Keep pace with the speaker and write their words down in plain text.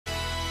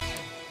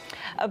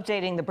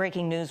Updating the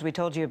breaking news we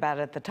told you about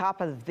at the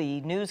top of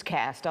the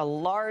newscast, a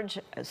large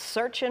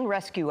search and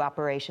rescue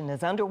operation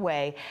is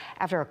underway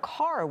after a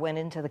car went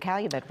into the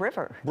Calumet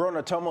River.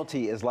 Brona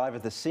Tumulty is live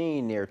at the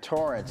scene near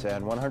Torrance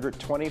and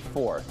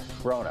 124th.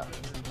 Brona.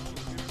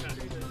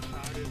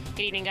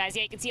 Good evening, guys.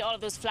 Yeah, you can see all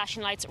of those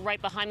flashing lights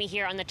right behind me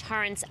here on the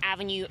Torrance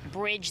Avenue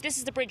Bridge. This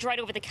is the bridge right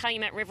over the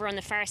Calumet River on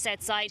the far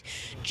south side.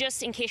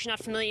 Just in case you're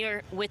not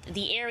familiar with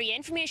the area,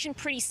 information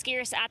pretty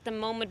scarce at the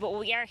moment, but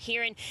what we are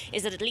hearing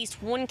is that at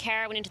least one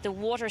car went into the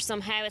water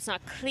somehow. It's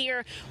not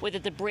clear whether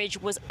the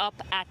bridge was up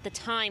at the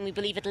time. We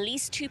believe at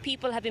least 2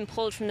 people have been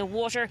pulled from the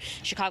water.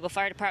 Chicago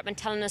Fire Department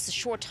telling us a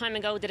short time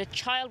ago that a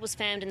child was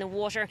found in the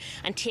water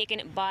and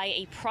taken by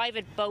a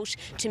private boat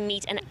to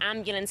meet an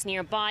ambulance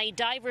nearby.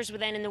 Divers were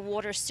then in the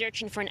water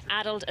searching for an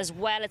adult as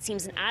well. It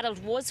seems an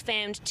adult was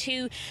found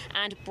too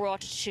and brought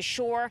to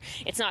shore.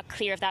 It's not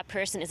clear if that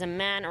person is a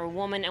man or a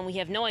woman, and we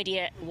have no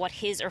idea what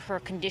his or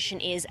her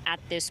condition is at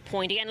this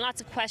point. Again,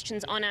 lots of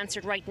questions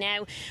unanswered right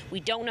now.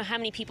 We don't know how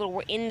many people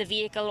were in the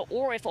vehicle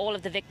or if all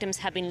of the victims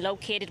have been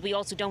located. We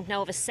also don't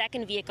know if a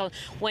second vehicle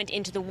went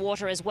into the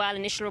water as well.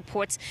 Initial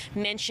reports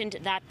mentioned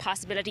that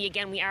possibility.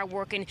 Again, we are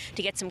working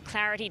to get some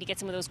clarity, to get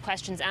some of those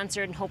questions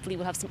answered, and hopefully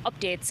we'll have some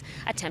updates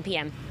at 10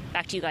 p.m.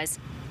 Back to you guys.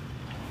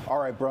 All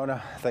right,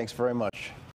 Brona, thanks very much.